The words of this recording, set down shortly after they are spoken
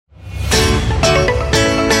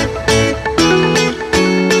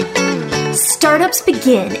startups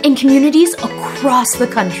begin in communities across the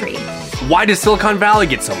country. Why does Silicon Valley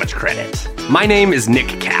get so much credit? My name is Nick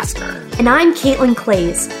Castor. And I'm Caitlin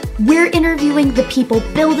Clays. We're interviewing the people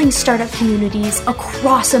building startup communities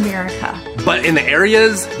across America. But in the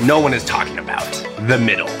areas no one is talking about, the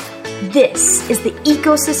middle. This is the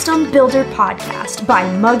Ecosystem Builder Podcast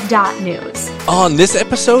by Mug.News. On this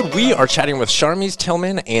episode, we are chatting with Sharmise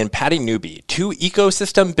Tillman and Patty Newby, two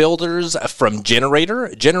ecosystem builders from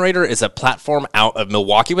Generator. Generator is a platform out of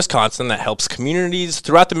Milwaukee, Wisconsin that helps communities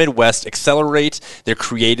throughout the Midwest accelerate their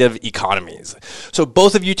creative economies. So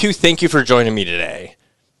both of you two, thank you for joining me today.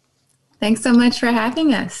 Thanks so much for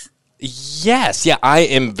having us. Yes, I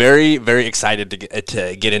am very, very excited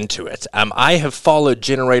to get into it. I have followed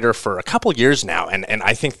Generator for a couple years now, and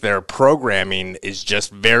I think their programming is just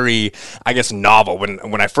very, novel.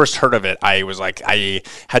 When I first heard of it, I was like, I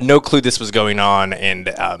had no clue this was going on, and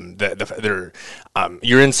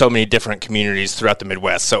you're in so many different communities throughout the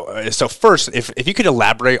Midwest. So first, if you could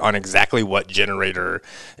elaborate on exactly what Generator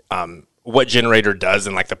does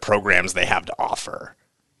and like the programs they have to offer.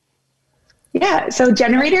 Yeah, so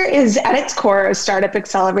Generator is at its core a startup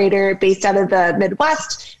accelerator based out of the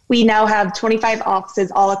Midwest. We now have 25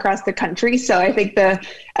 offices all across the country. So I think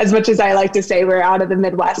as much as I like to say we're out of the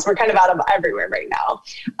Midwest, we're kind of out of everywhere right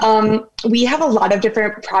now. We have a lot of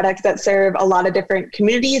different products that serve a lot of different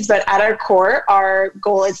communities, but at our core, our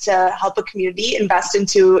goal is to help a community invest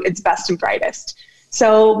into its best and brightest.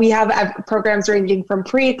 So we have programs ranging from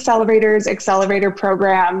pre-accelerators, accelerator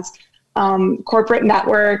programs, corporate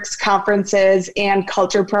networks, conferences, and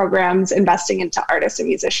culture programs investing into artists and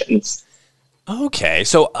musicians. Okay,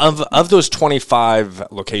 so of those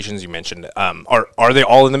 25 locations you mentioned, are they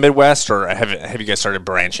all in the Midwest, or have you guys started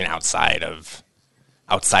branching outside of?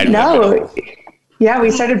 No, yeah,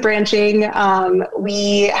 we started branching.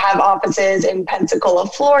 We have offices in Pensacola,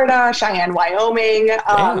 Florida, Cheyenne, Wyoming,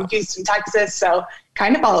 Houston, Texas, so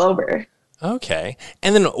kind of all over. Okay.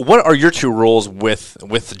 And then what are your two roles with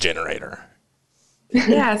the Generator?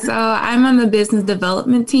 Yeah, so I'm on the business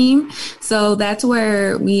development team. So that's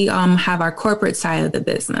where we have our corporate side of the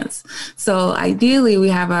business. So ideally, we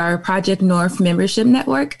have our Project North membership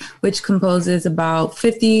network, which composes about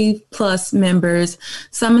 50 plus members,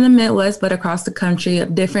 some in the Midwest, but across the country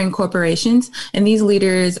of different corporations. And these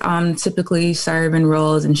leaders typically serve in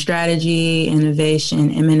roles in strategy, innovation,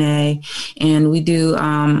 M&A, and we do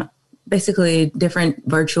basically different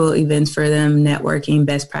virtual events for them, networking,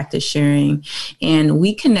 best practice sharing, and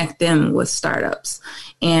we connect them with startups.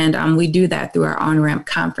 And we do that through our On-Ramp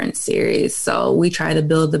conference series. So we try to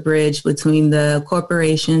build the bridge between the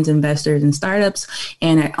corporations, investors, and startups.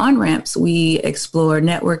 And at On-Ramps, we explore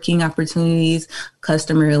networking opportunities,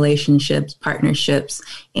 customer relationships, partnerships,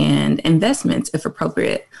 and investments if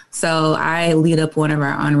appropriate. So I lead up one of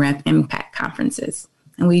our On-Ramp Impact conferences,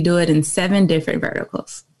 and we do it in 7 different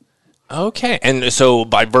verticals. Okay. And so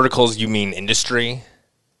by verticals, you mean industry?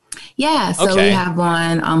 Yeah. So we have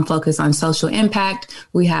one focused on social impact.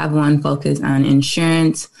 We have one focused on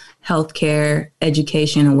insurance, healthcare,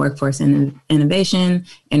 education and workforce innovation,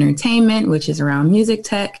 entertainment, which is around music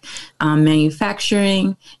tech,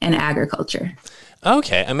 manufacturing, and agriculture.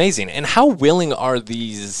 Okay. Amazing. And how willing are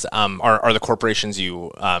these, are the corporations you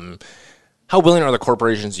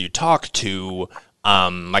talk to,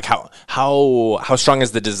 like how strong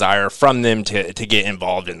is the desire from them to get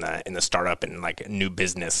involved in the startup and like new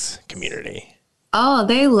business community? Oh,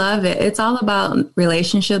 they love it. It's all about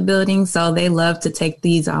relationship building. So they love to take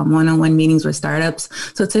these one-on-one meetings with startups.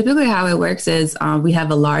 So typically how it works is we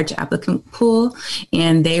have a large applicant pool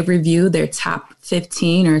and they review their top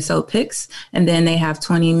 15 or so picks. And then they have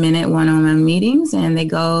 20-minute one-on-one meetings and they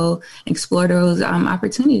go explore those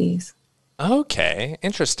opportunities. Okay,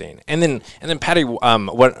 interesting. And then Patty,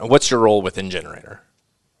 what's your role within Generator?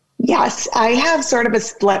 Yes, I have sort of a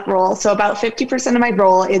split role. So about 50% of my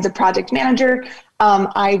role is a project manager.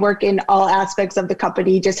 I work in all aspects of the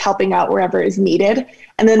company, just helping out wherever is needed.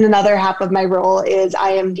 And then another half of my role is I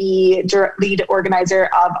am the lead organizer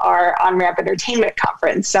of our On-Ramp Entertainment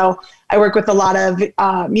Conference. So I work with a lot of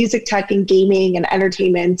music tech and gaming and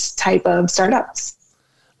entertainment type of startups.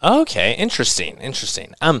 Okay, interesting.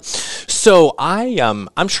 So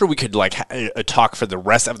I'm sure we could talk for the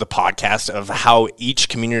rest of the podcast of how each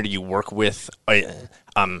community you work with,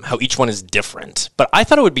 how each one is different. But I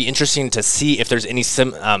thought it would be interesting to see if there's any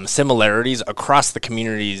similarities across the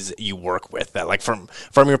communities you work with. That, like, from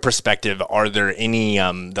your perspective, are there any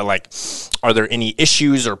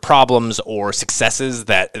issues or problems or successes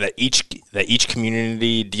that each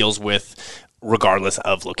community deals with, regardless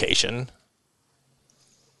of location?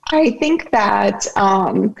 I think that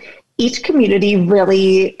each community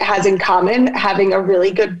really has in common having a really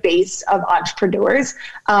good base of entrepreneurs.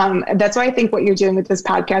 That's why I think what you're doing with this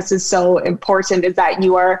podcast is so important, is that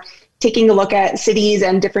you are taking a look at cities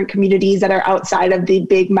and different communities that are outside of the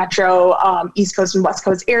big metro East Coast and West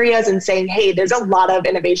Coast areas and saying, hey, there's a lot of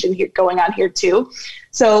innovation here going on here too.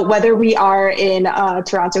 So whether we are in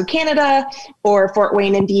Toronto, Canada, or Fort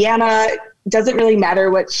Wayne, Indiana, doesn't really matter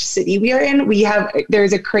which city we are in.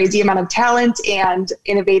 There's a crazy amount of talent and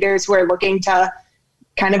innovators who are looking to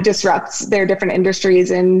kind of disrupt their different industries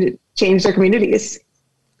and change their communities.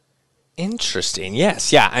 Interesting.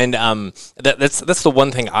 Yes. Yeah. And that's the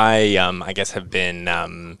one thing I guess have been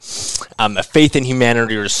a faith in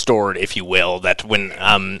humanity restored, if you will. That when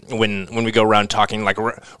we go around talking, like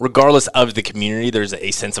regardless of the community, there's a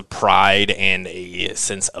sense of pride and a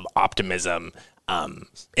sense of optimism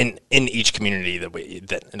in each community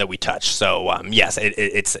that we touch. So yes,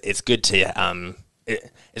 it's good to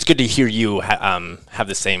it's good to hear you have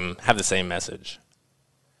the same message.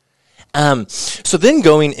 So then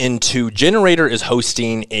going into Generator is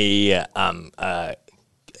hosting a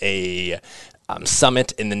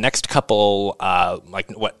summit in the next couple,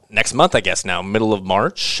 next month, I guess now, middle of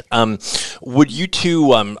March. Would you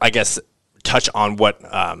two, I guess, touch on what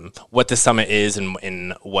the summit is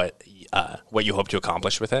and what you hope to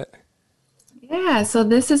accomplish with it? Yeah, so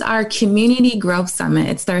this is our Community Growth Summit.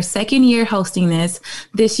 It's their second year hosting this.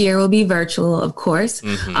 This year will be virtual, of course,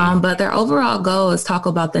 but their overall goal is talk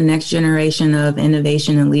about the next generation of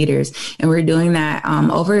innovation and leaders. And we're doing that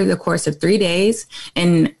over the course of 3 days.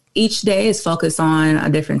 And each day is focused on a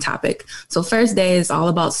different topic. So first day is all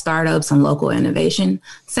about startups and local innovation.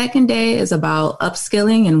 Second day is about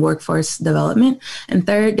upskilling and workforce development. And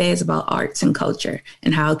third day is about arts and culture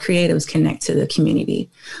and how creatives connect to the community.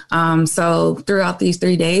 So throughout these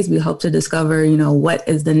 3 days, we hope to discover, what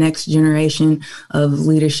is the next generation of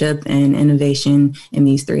leadership and innovation in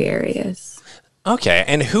these 3 areas. Okay.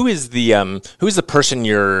 And who is the person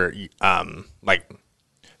you're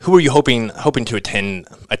who are you hoping to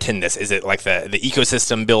attend this? Is it like the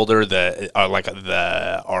ecosystem builder,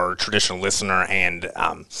 our traditional listener and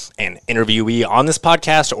interviewee on this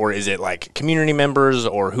podcast, or is it like community members,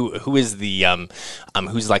 or who is the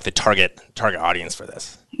who's like the target audience for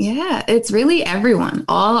this? Yeah, it's really everyone.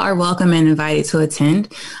 All are welcome and invited to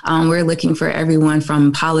attend. We're looking for everyone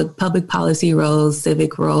from public policy roles,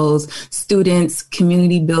 civic roles, students,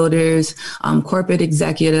 community builders, corporate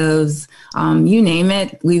executives, you name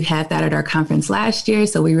it. We've had that at our conference last year.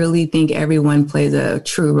 So we really think everyone plays a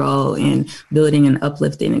true role in building and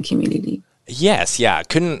uplifting a community. Yes, yeah,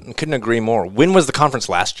 couldn't agree more. When was the conference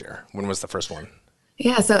last year? When was the first one?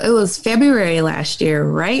 Yeah, so it was February last year,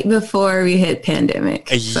 right before we hit pandemic.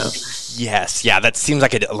 Yes, yeah, that seems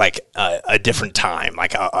like a different time.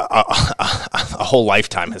 Like a whole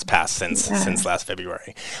lifetime has passed since last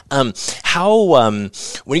February. When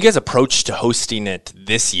you guys approached to hosting it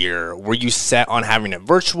this year, were you set on having it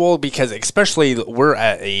virtual? Because especially we're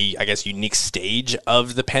at a, I guess, unique stage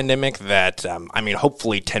of the pandemic that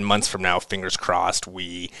hopefully 10 months from now, fingers crossed,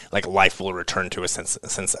 life will return to a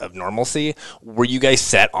sense of normalcy. Were you guys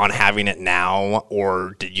set on having it now,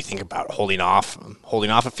 or did you think about holding off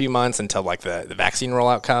a few months until the vaccine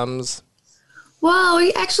rollout comes? Well,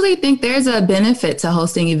 we actually think there's a benefit to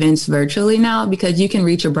hosting events virtually now because you can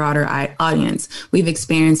reach a broader audience. We've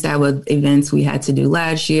experienced that with events we had to do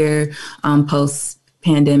last year,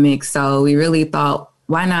 post-pandemic. So we really thought,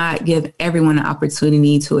 why not give everyone an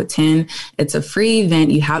opportunity to attend? It's a free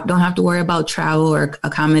event. You don't have to worry about travel or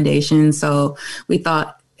accommodation. So we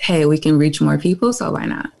thought, hey, we can reach more people. So why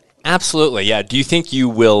not? Absolutely. Yeah. Do you think you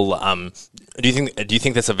will, do you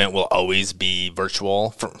think this event will always be virtual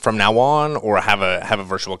from now on, or have a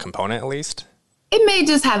virtual component at least? It may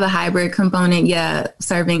just have a hybrid component,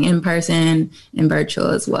 serving in person and virtual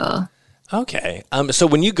as well. Okay. So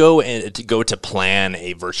when you go to plan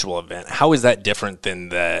a virtual event, how is that different than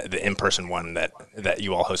the in-person one that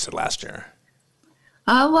you all hosted last year?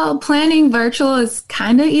 Well, planning virtual is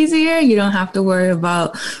kind of easier. You don't have to worry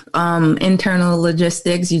about internal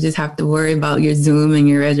logistics. You just have to worry about your Zoom and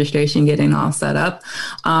your registration getting all set up.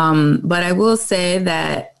 But I will say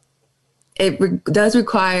that it does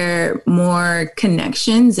require more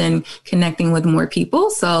connections and connecting with more people.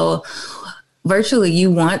 So virtually,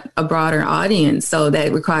 you want a broader audience. So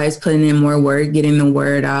that requires putting in more work, getting the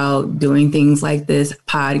word out, doing things like this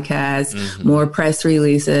podcast, more press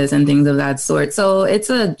releases and things of that sort. So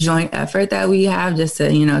it's a joint effort that we have just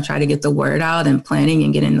to, try to get the word out and planning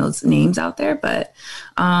and getting those names out there. But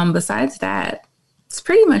besides that, it's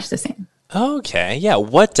pretty much the same. Okay. Yeah.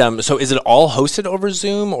 What, so is it all hosted over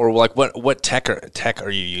Zoom, or what tech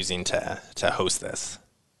are you using to host this?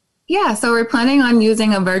 Yeah, so we're planning on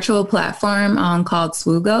using a virtual platform called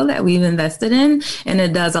Swoogo that we've invested in, and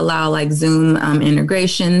it does allow like Zoom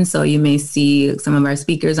integration. So you may see some of our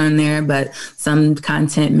speakers on there, but some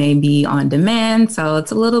content may be on demand. So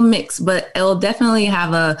it's a little mixed, but it'll definitely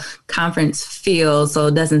have a conference feel. So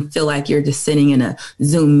it doesn't feel like you're just sitting in a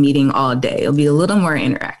Zoom meeting all day. It'll be a little more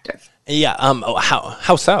interactive. Yeah.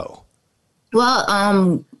 How so?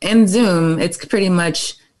 Well, in Zoom, it's pretty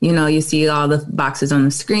much, you see all the boxes on the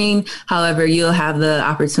screen. However, you'll have the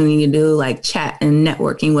opportunity to do like chat and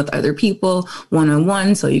networking with other people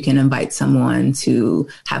one-on-one. So you can invite someone to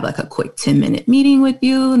have like a quick 10-minute meeting with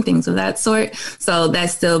you and things of that sort. So that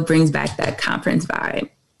still brings back that conference vibe.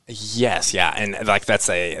 Yes, yeah, and like that's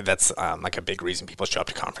like a big reason people show up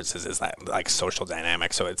to conferences is that like social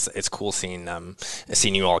dynamic. So it's cool seeing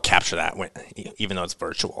you all capture that even though it's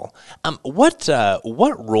virtual. What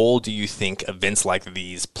role do you think events like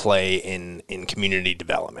these play in community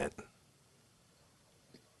development?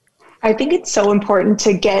 I think it's so important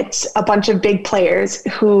to get a bunch of big players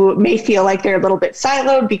who may feel like they're a little bit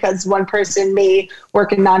siloed because one person may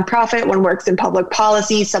work in nonprofit, one works in public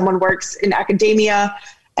policy, someone works in academia.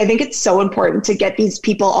 I think it's so important to get these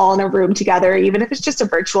people all in a room together, even if it's just a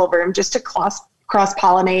virtual room, just to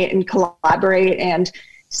cross-pollinate and collaborate and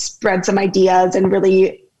spread some ideas and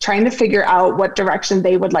really trying to figure out what direction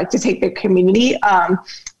they would like to take their community.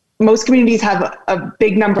 Most communities have a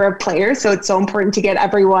big number of players, so it's so important to get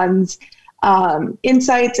everyone's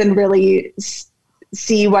insights and really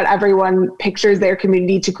see what everyone pictures their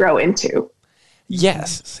community to grow into.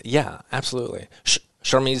 Yes, yeah, absolutely.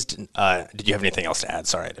 Sharmise, did you have anything else to add?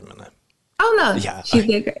 Sorry, I didn't want to. Oh, no. Yeah. She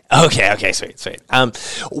did great. Okay, sweet.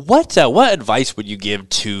 What advice would you give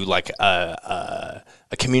to like a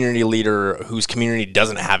community leader whose community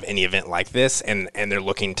doesn't have any event like this and they're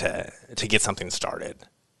looking to get something started?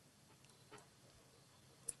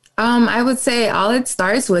 I would say all it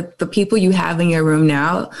starts with the people you have in your room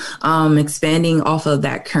now, expanding off of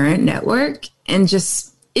that current network, and just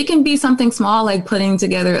it can be something small like putting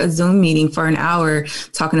together a Zoom meeting for an hour,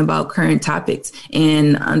 talking about current topics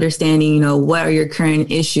and understanding, what are your current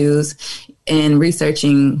issues and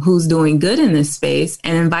researching who's doing good in this space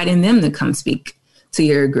and inviting them to come speak to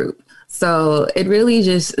your group. So it really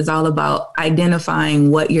just is all about identifying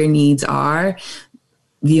what your needs are,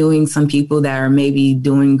 viewing some people that are maybe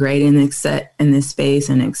doing great in this space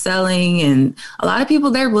and excelling. And a lot of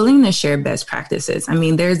people, they're willing to share best practices. I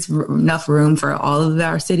mean, there's enough room for all of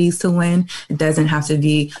our cities to win. It doesn't have to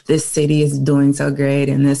be this city is doing so great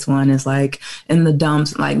and this one is like in the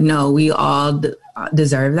dumps. Like, no, we all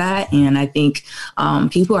deserve that. And I think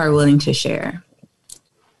people are willing to share.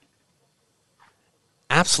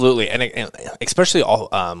 Absolutely, and especially all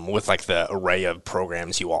with like the array of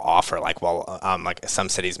programs you all offer. Like, like some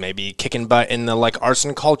cities may be kicking butt in the like arts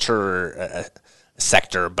and culture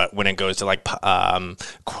sector, but when it goes to like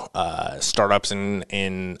startups and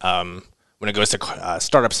when it goes to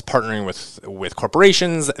startups partnering with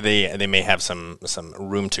corporations, they may have some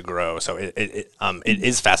room to grow. So it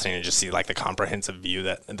is fascinating to just see like the comprehensive view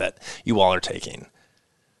that you all are taking.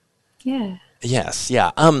 Yeah. Yes,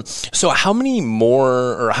 yeah. So how many more,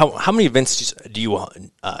 or how many events do you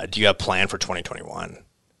have planned for 2021?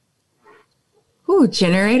 Ooh,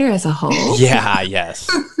 Generator as a whole? Yeah, yes.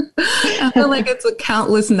 I feel like it's a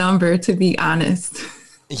countless number, to be honest.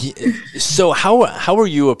 So how are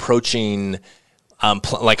you approaching,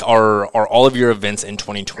 like are all of your events in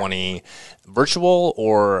 2020 virtual,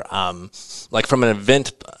 or like from an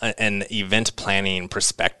event planning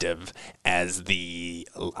perspective, as the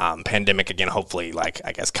pandemic again hopefully like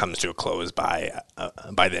I guess comes to a close by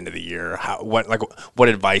the end of the year? What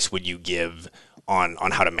advice would you give on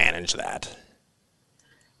how to manage that?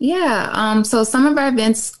 Yeah, so some of our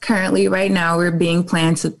events currently right now we're being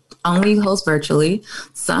planned to only host virtually.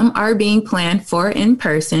 Some are being planned for in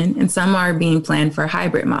person, and some are being planned for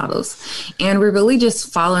hybrid models. And we're really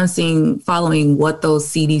just following what those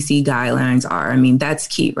CDC guidelines are. I mean, that's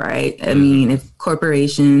key, right? I mean, if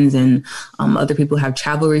corporations and other people have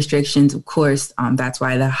travel restrictions, of course, that's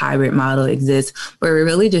why the hybrid model exists. But we're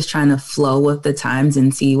really just trying to flow with the times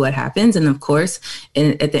and see what happens. And of course,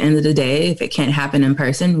 at the end of the day, if it can't happen in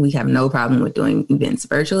person, we have no problem with doing events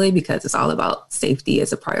virtually because it's all about safety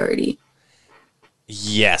as a priority.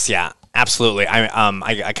 Yes, yeah, absolutely.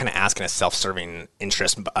 I kind of ask in a self-serving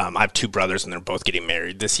interest. I have two brothers, and they're both getting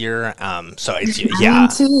married this year. So it's yeah. Me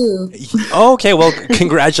too. Okay, well,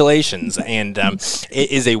 congratulations. And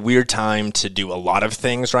it is a weird time to do a lot of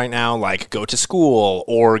things right now, like go to school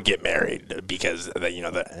or get married, because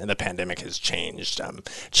the pandemic has changed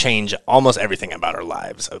almost everything about our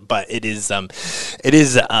lives. But it is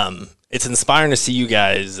It's inspiring to see you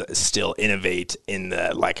guys still innovate in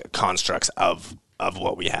the like constructs of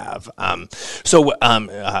what we have.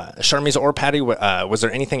 Charmise or Patty, was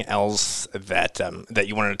there anything else that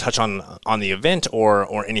you wanted to touch on the event,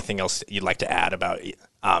 or anything else you'd like to add about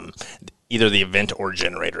either the event or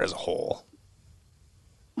Generator as a whole?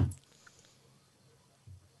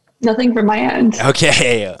 Nothing from my end.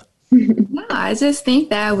 Okay. No, I just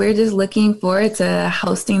think that we're just looking forward to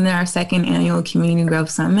hosting our second annual Community Growth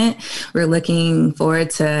Summit. We're looking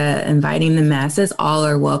forward to inviting the masses. All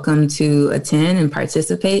are welcome to attend and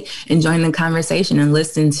participate and join the conversation and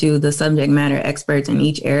listen to the subject matter experts in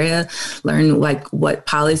each area, learn like what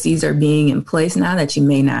policies are being in place now that you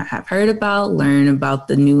may not have heard about, learn about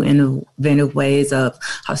the new innovative ways of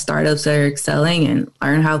how startups are excelling, and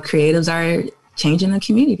learn how creatives are changing the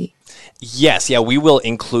community. Yes, yeah, we will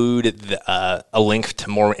include a link to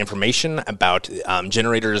more information about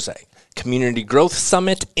Generator's Community Growth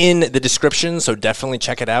Summit in the description, so definitely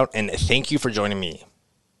check it out, and thank you for joining me.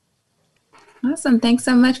 Awesome. Thanks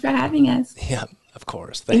so much for having us. Yeah, of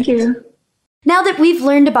course. Thank you. Now that we've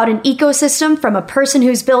learned about an ecosystem from a person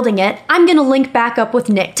who's building it, I'm going to link back up with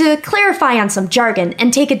Nick to clarify on some jargon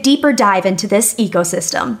and take a deeper dive into this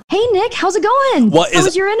ecosystem. Hey, Nick, how's it going? How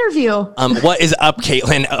was your interview? What is up,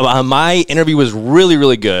 Caitlin? My interview was really,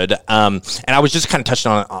 really good. And I was just kind of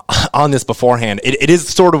touching on this beforehand. It is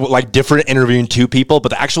sort of like different interviewing two people, but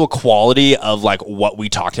the actual quality of like what we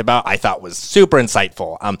talked about, I thought was super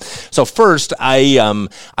insightful. So first,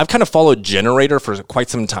 I've kind of followed Generator for quite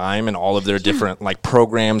some time and all of their different like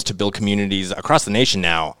programs to build communities across the nation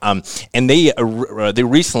now. And they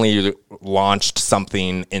recently launched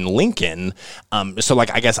something in Lincoln. So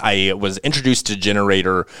like, I guess I was introduced to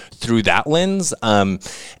Generator through that lens. Like,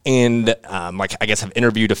 I guess have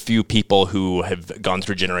interviewed a few people who have gone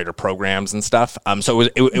through Generator programs and stuff. So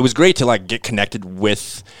it was great to like get connected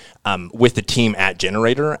with the team at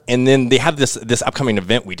Generator. And then they have this upcoming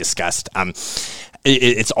event we discussed.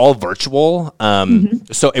 It's all virtual.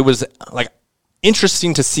 So it was like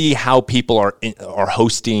interesting to see how people are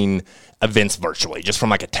hosting events virtually, just from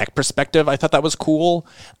like a tech perspective. I thought that was cool.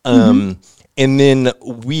 And then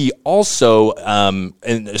we also,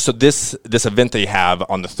 and so this event they have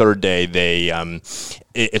on the third day,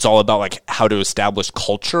 it's all about like how to establish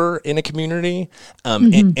culture in a community.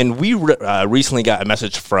 And we recently got a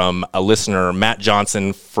message from a listener, Matt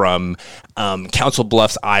Johnson from Council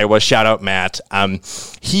Bluffs, Iowa. Shout out, Matt.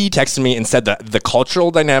 He texted me and said that the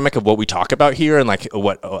cultural dynamic of what we talk about here and like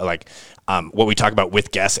what we talk about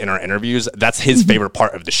with guests in our interviews, that's his favorite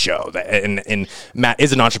part of the show. And Matt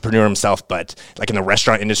is an entrepreneur himself, but like in the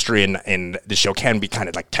restaurant industry and the show can be kind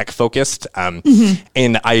of like tech focused. And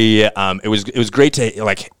it was great to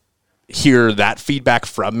like hear that feedback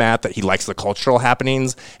from Matt that he likes the cultural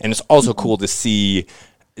happenings. And it's also cool to see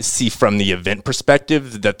from the event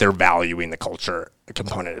perspective that they're valuing the culture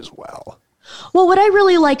component as well. Well, what I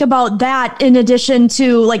really like about that, in addition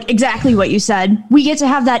to like exactly what you said, we get to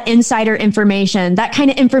have that insider information, that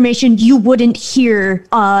kind of information you wouldn't hear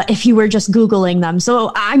if you were just Googling them.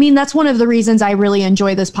 So, I mean, that's one of the reasons I really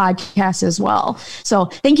enjoy this podcast as well. So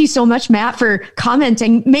thank you so much, Matt, for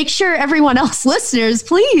commenting. Make sure everyone else, listeners,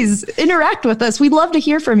 please interact with us. We'd love to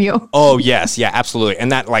hear from you. Oh, yes. Yeah, absolutely.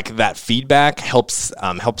 And that feedback helps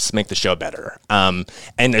make the show better.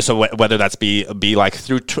 And so whether that's be like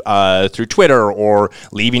through Twitter or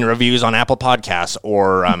leaving reviews on Apple Podcasts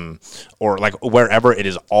or like wherever, it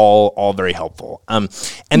is all very helpful. And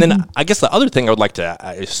then I guess the other thing I would like to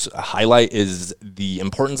highlight is the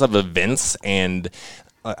importance of events and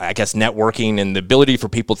I guess networking and the ability for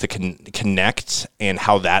people to connect and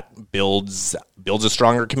how that builds a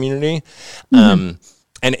stronger community. And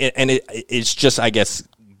it's just, I guess,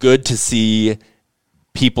 good to see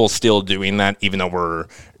people still doing that, even though we're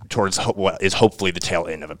towards what is hopefully the tail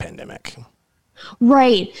end of a pandemic.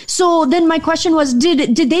 Right. So then my question was,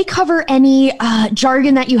 did they cover any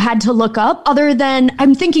jargon that you had to look up other than,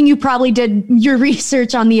 I'm thinking you probably did your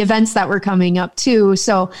research on the events that were coming up too.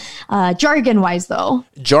 So jargon wise though.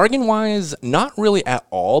 Jargon wise, not really at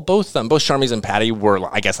all. Both Charmise and Patty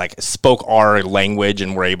were, I guess, like spoke our language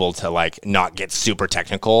and were able to like not get super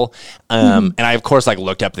technical. And I of course like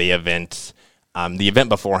looked up the event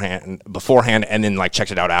beforehand and then like checked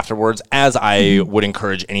it out afterwards, as I would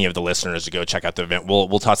encourage any of the listeners to go check out the event.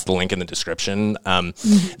 We'll toss the link in the description.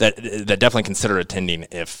 That definitely consider attending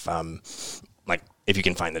if you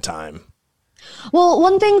can find the time. Well,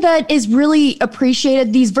 one thing that is really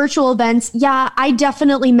appreciated, these virtual events, I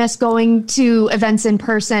definitely miss going to events in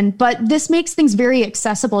person, but this makes things very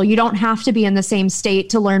accessible. You don't have to be in the same state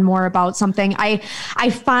to learn more about something. I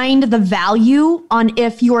find the value on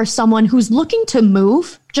if you're someone who's looking to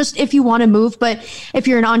move, just if you want to move, but if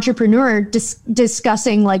you're an entrepreneur,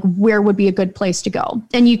 discussing like where would be a good place to go.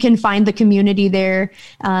 And you can find the community there,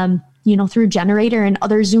 through Generator and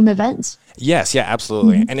other Zoom events. Yes, yeah,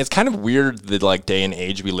 absolutely. Mm-hmm. And it's kind of weird the like day and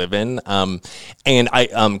age we live in. And I,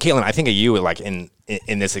 Caitlin, I think of you like in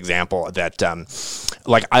this example that,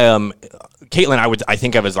 Caitlin, I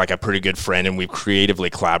think of as like a pretty good friend, and we've creatively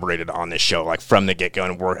collaborated on this show, like from the get go,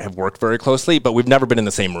 and have worked very closely, but we've never been in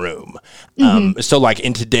the same room. So like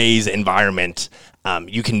in today's environment,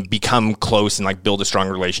 you can become close and like build a strong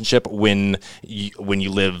relationship when you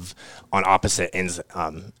live on opposite ends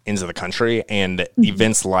of the country. And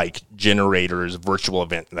events like Generator's virtual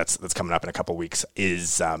event that's coming up in a couple of weeks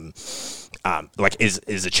is a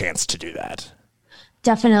chance to do that.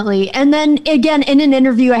 Definitely. And then again, in an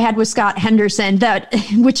interview I had with Scott Henderson, that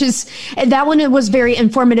one, it was very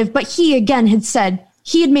informative, but he again had said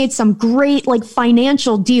he had made some great like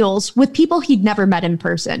financial deals with people he'd never met in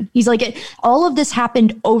person. He's like, all of this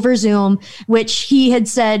happened over Zoom, which he had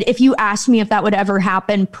said, if you asked me if that would ever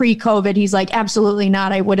happen pre-COVID, he's like, absolutely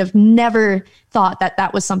not. I would have never thought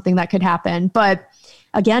that was something that could happen. But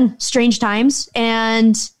again, strange times,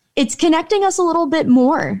 and it's connecting us a little bit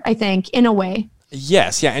more, I think, in a way.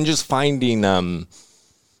 Yes, yeah, and just finding,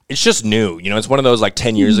 it's just new. It's one of those like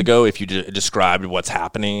 10 years ago, if you described what's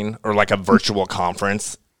happening, or like a virtual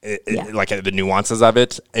conference, like the nuances of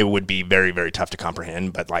it, it would be very, very tough to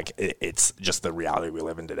comprehend. But like it's just the reality we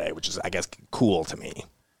live in today, which is, I guess, cool to me.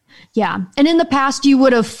 Yeah. And in the past, you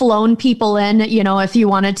would have flown people in, if you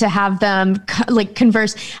wanted to have them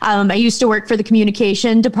converse. I used to work for the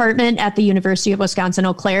communication department at the University of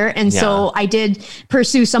Wisconsin-Eau Claire. And so I did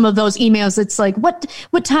pursue some of those emails. It's like, what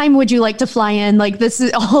time would you like to fly in? Like this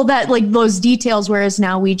is all that, like those details. Whereas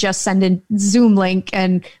now we just send a Zoom link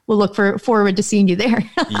and we'll look forward to seeing you there.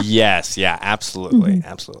 Yes. Yeah, absolutely. Mm-hmm.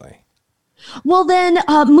 Absolutely. Well, then,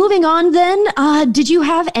 moving on then, did you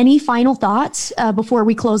have any final thoughts before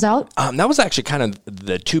we close out? That was actually kind of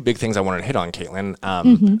the two big things I wanted to hit on, Caitlin.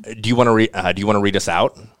 Do you want to read us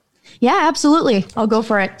out? Yeah, absolutely. I'll go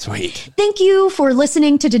for it. Sweet. Thank you for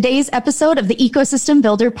listening to today's episode of the Ecosystem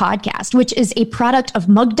Builder podcast, which is a product of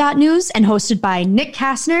Mug.News and hosted by Nick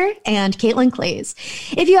Kastner and Caitlin Clays.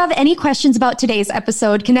 If you have any questions about today's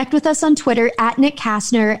episode, connect with us on Twitter at Nick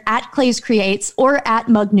Kastner, at Clays Creates, or at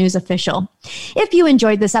Mug News Official. If you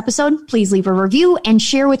enjoyed this episode, please leave a review and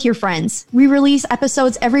share with your friends. We release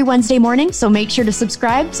episodes every Wednesday morning, so make sure to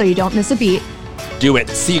subscribe so you don't miss a beat. Do it.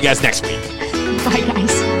 See you guys next week. Bye, guys.